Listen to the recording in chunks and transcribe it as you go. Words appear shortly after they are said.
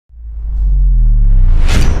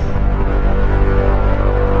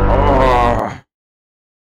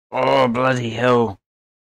bloody hell.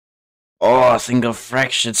 Oh, I think I've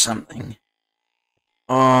fractured something.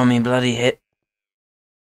 Oh, me bloody head.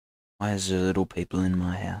 Why is there little people in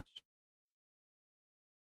my house?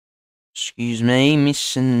 Excuse me,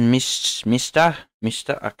 Miss and Mister,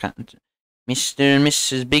 I can't. Mr. and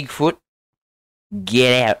Mrs. Bigfoot,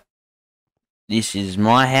 get out. This is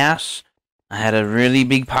my house. I had a really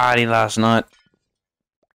big party last night.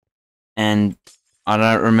 And I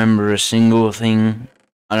don't remember a single thing.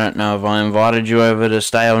 I don't know if I invited you over to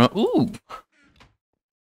stay or not. Ooh!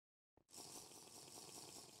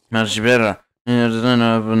 Much better. I don't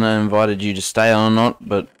know if I invited you to stay or not,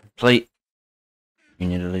 but please. You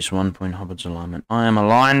need at least 1 point Hobbit's alignment. I am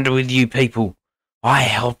aligned with you people. I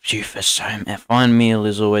helped you for so much. A fine meal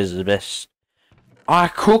is always the best. I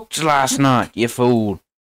cooked last night, you fool.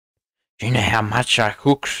 Do you know how much I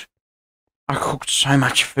cooked? I cooked so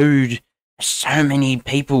much food. So many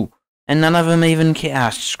people. And none of them even care. Ah,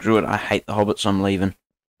 screw it. I hate the Hobbits. I'm leaving.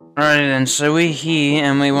 Alright then, so we're here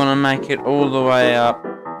and we want to make it all the way up.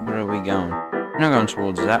 Where are we going? We're not going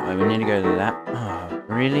towards that way. We need to go to that. Oh,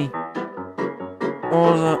 really?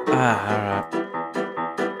 All the... alright.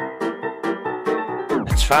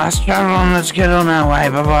 Let's fast travel and let's get on our way.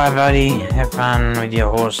 Bye-bye, buddy. Have fun with your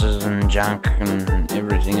horses and junk and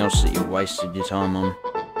everything else that you've wasted your time on.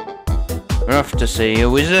 We're off to see a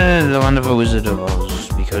wizard, the wonderful Wizard of Oz.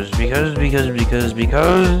 Because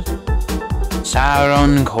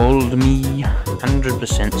Sauron called me.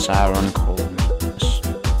 100% Sauron called me.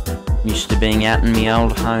 I'm used to being out in me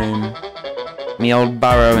old home. Me old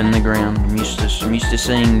burrow in the ground. I'm used to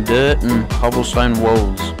seeing dirt and cobblestone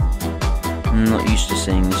walls. I'm not used to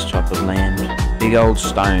seeing this type of land. Big old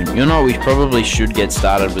stone. You know, we probably should get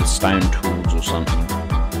started with stone tools or something.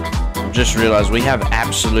 I've just realised we have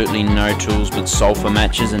absolutely no tools but sulphur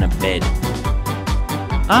matches and a bed.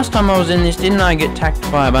 Last time I was in this, didn't I get attacked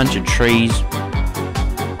by a bunch of trees?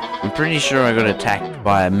 I'm pretty sure I got attacked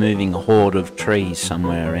by a moving horde of trees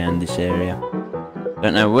somewhere around this area.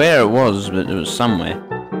 Don't know where it was, but it was somewhere.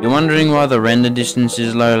 You're wondering why the render distance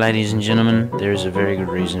is low, ladies and gentlemen? There is a very good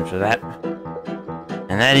reason for that.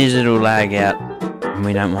 And that is it'll lag out, and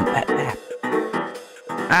we don't want that to happen.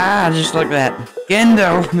 Ah, just like that.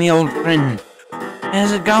 Gandalf, me old friend.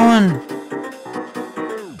 How's it going?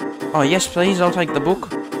 Oh, yes, please, I'll take the book.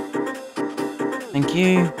 Thank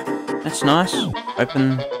you. That's nice.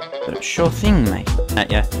 Open the sure thing, mate.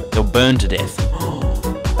 Yeah, they'll burn to death.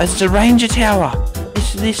 Oh, it's the Ranger Tower.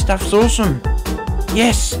 This stuff's awesome.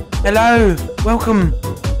 Yes, hello, welcome.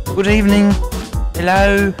 Good evening.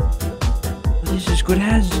 Hello. This is good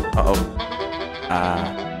as.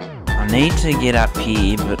 I need to get up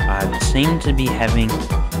here, but I seem to be having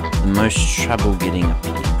the most trouble getting up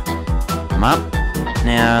here. I'm up.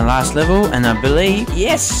 Now, last level, and I believe,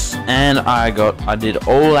 yes! And I did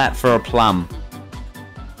all that for a plum.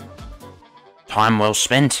 Time well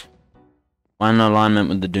spent. One alignment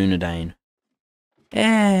with the Dunedain.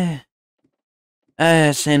 Yeah.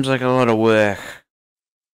 It seems like a lot of work.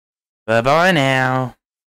 Bye-bye now.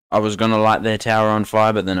 I was gonna light their tower on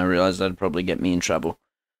fire, but then I realised that'd probably get me in trouble.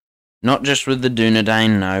 Not just with the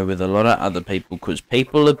Dunedain, no, with a lot of other people, because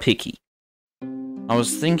people are picky. I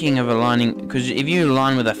was thinking of aligning, because if you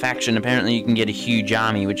align with a faction, apparently you can get a huge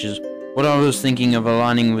army, which is what I was thinking of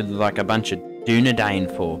aligning with, like, a bunch of Dunedain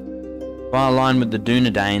for. If I align with the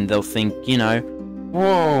Dunedain, they'll think, you know,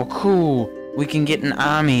 whoa, cool, we can get an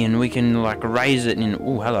army and we can, like, raise it in...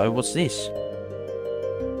 Oh, hello, what's this?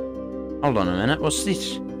 Hold on a minute, what's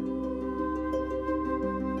this?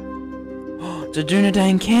 Oh, it's a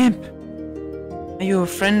Dunedain camp! Are you a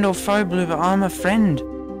friend or foe, Bluebust? I'm a friend.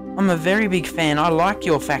 I'm a very big fan. I like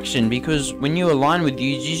your faction because when you align with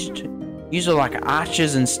you are like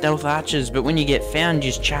archers and stealth archers, but when you get found,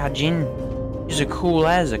 you just charge in. You're cool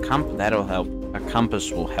as a compass. That'll help. A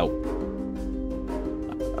compass will help.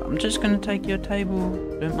 I'm just gonna take your table.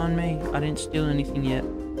 Don't mind me. I didn't steal anything yet.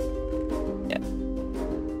 Yeah.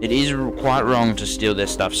 It is quite wrong to steal their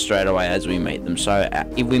stuff straight away as we meet them. So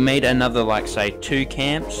if we meet another, like, say, 2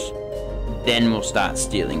 camps, then we'll start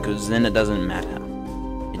stealing, because then it doesn't matter.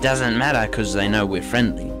 It doesn't matter because they know we're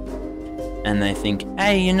friendly. And they think,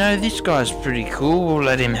 hey, you know, this guy's pretty cool, we'll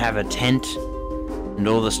let him have a tent and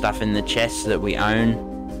all the stuff in the chests that we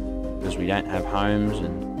own, because we don't have homes.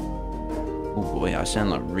 And oh boy, I sound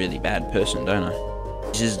like a really bad person, don't I?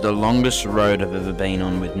 This is the longest road I've ever been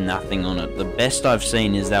on with nothing on it. The best I've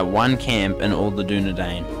seen is that one camp and all the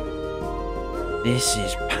Dunedain. This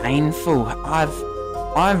is painful.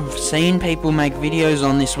 I've seen people make videos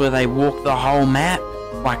on this where they walk the whole map.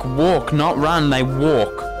 Like walk, not run, they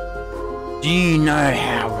walk. Do you know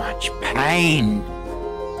how much pain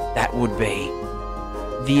that would be?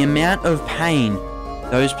 The amount of pain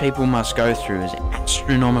those people must go through is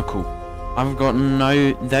astronomical. I've got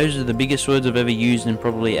no... Those are the biggest words I've ever used and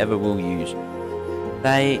probably ever will use.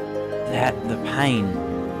 The pain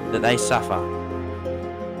that they suffer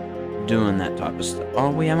doing that type of stuff. Oh,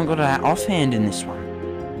 we haven't got an offhand in this one.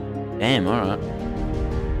 Damn, alright.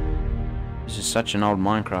 This is such an old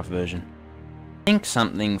Minecraft version. I think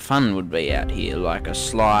something fun would be out here, like a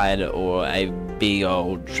slide or a big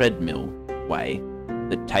old treadmill way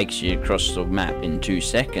that takes you across the map in 2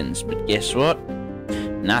 seconds. But guess what?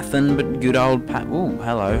 Nothing but good old ooh,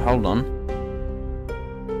 hello, hold on.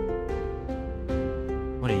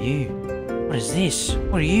 What are you? What is this?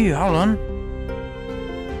 What are you? Hold on.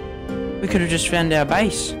 We could have just found our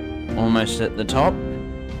base. Almost at the top.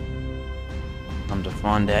 Time to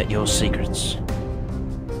find out your secrets.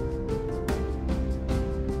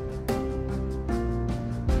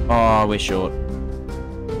 Oh, we're short.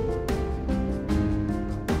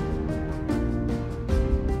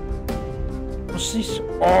 What's this?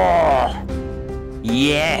 Oh!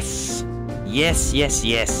 Yes! Yes, yes,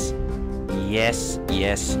 yes. Yes,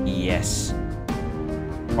 yes, yes.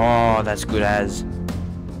 Oh, that's good as.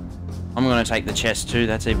 I'm gonna take the chest too,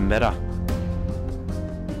 that's even better.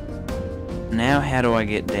 Now how do I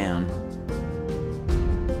get down?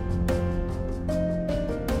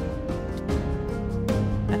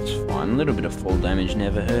 That's fine, a little bit of fall damage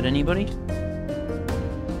never hurt anybody.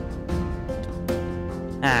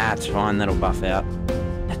 Ah, it's fine, that'll buff out.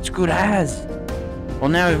 That's good as. Well,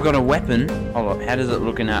 now we've got a weapon. Hold on, how does it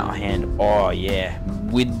look in our hand? Oh yeah,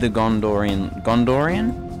 with the Arnorian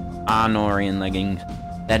leggings.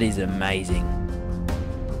 That is amazing.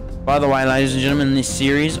 By the way, ladies and gentlemen, in this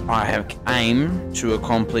series, I have aimed to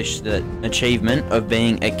accomplish the achievement of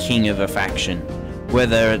being a king of a faction.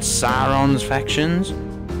 Whether it's Sauron's factions,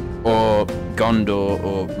 or Gondor,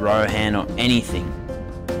 or Rohan, or anything.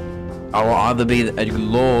 I will either be a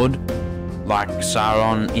lord, like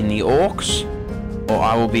Sauron in the Orcs, or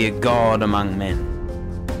I will be a god among men.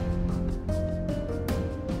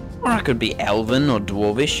 Or I could be elven or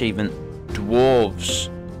dwarvish, even dwarves.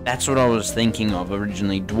 That's what I was thinking of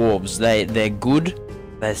originally, dwarves. They're good.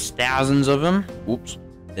 There's thousands of them. Whoops.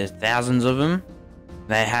 There's thousands of them.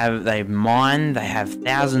 They mine, they have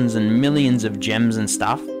thousands and millions of gems and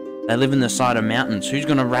stuff. They live in the side of mountains. Who's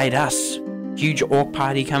gonna raid us? Huge orc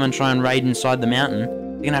party come and try and raid inside the mountain.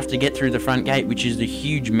 They're gonna have to get through the front gate, which is the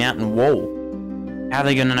huge mountain wall. How are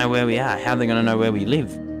they gonna know where we are? How are they gonna know where we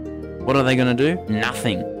live? What are they gonna do?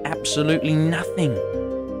 Nothing. Absolutely nothing.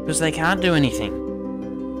 Because they can't do anything.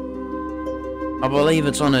 I believe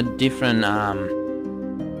it's on a different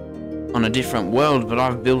world, but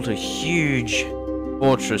I've built a huge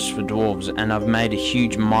fortress for dwarves, and I've made a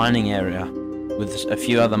huge mining area with a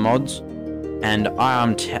few other mods, and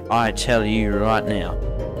I tell you right now,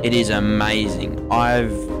 it is amazing.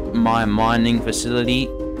 My mining facility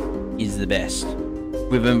is the best.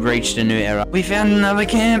 We've reached a new era. We found another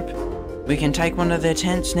camp. We can take one of their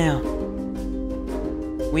tents now.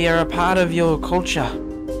 We are a part of your culture.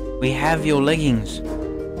 We have your leggings.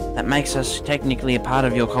 That makes us technically a part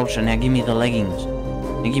of your culture. Now give me the leggings.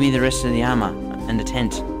 Now give me the rest of the armor and the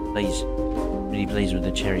tent, please. Pretty pleased with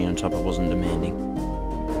the cherry on top. I wasn't demanding.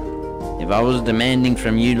 If I was demanding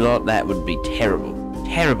from you lot, that would be terrible.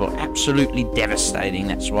 Terrible. Absolutely devastating.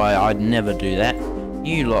 That's why I'd never do that.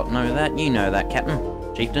 You lot know that. You know that, Captain.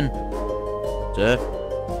 Chieftain. Sir.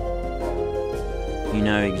 You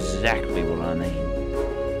know exactly what I mean.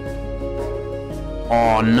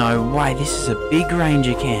 Oh, no way, this is a big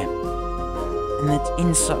ranger camp. And that's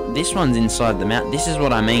inside, this one's inside the mountain. This is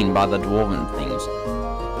what I mean by the dwarven things.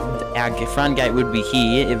 Our front gate would be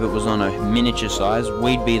here if it was on a miniature size.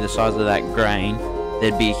 We'd be the size of that grain.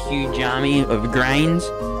 There'd be a huge army of grains,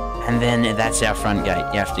 and then that's our front gate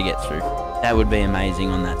you have to get through. That would be amazing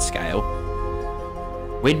on that scale.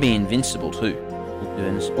 We'd be invincible too.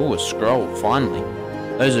 Oh, a scroll, finally.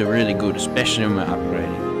 Those are really good, especially when we're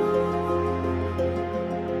upgrading.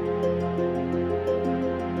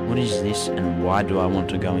 What is this, and why do I want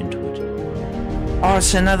to go into it? Oh,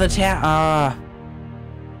 it's another tower.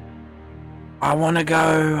 I want to go.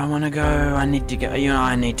 I need to go. You know,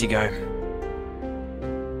 I need to go.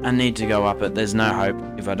 I need to go up it. There's no hope.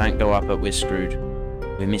 If I don't go up it, we're screwed.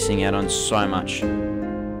 We're missing out on so much.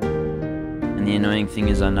 And the annoying thing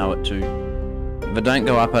is I know it too. If I don't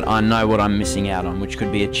go up it, I know what I'm missing out on, which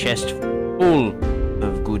could be a chest full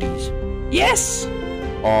of goodies. Yes!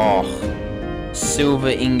 Oh, silver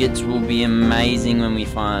ingots will be amazing when we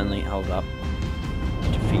finally hold up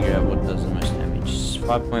to figure out what does the most damage.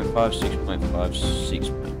 5.5, 6.5, 6.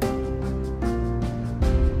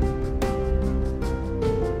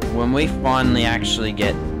 when we finally actually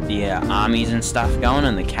get the armies and stuff going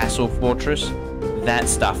and the castle fortress, that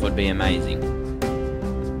stuff would be amazing.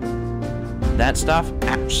 That stuff,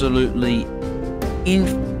 absolutely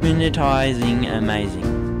infinitizing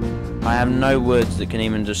amazing. I have no words that can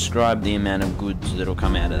even describe the amount of goods that'll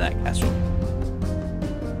come out of that castle.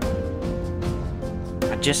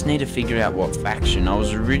 I just need to figure out what faction. I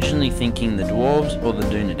was originally thinking the dwarves or the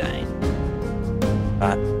Dunedain,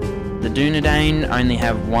 but the Dunedain only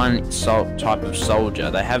have one type of soldier.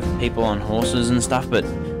 They have people on horses and stuff, but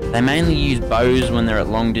they mainly use bows when they're at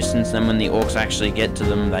long distance, and when the orcs actually get to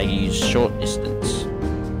them, they use short distance.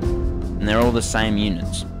 And they're all the same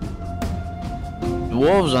units.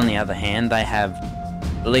 Dwarves, on the other hand, they have,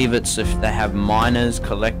 believe it's if they have miners,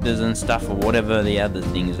 collectors and stuff, or whatever the other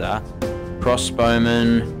things are.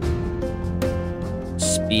 Crossbowmen,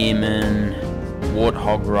 spearmen,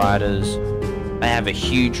 warthog riders. They have a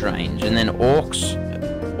huge range. And then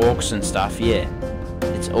orcs and stuff, yeah.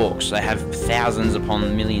 It's orcs. They have thousands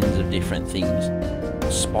upon millions of different things.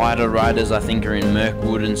 Spider riders, I think, are in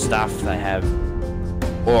Mirkwood and stuff. They have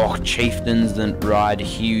orc chieftains that ride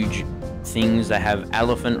huge things. They have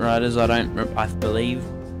elephant riders, I believe.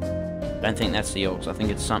 I don't think that's the orcs. I think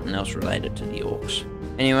it's something else related to the orcs.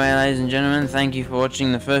 Anyway, ladies and gentlemen, thank you for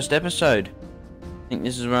watching the first episode. I think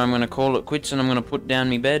this is where I'm going to call it quits, and I'm going to put down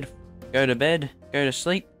my bed, go to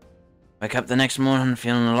sleep, wake up the next morning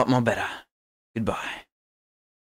feeling a lot more better. Goodbye.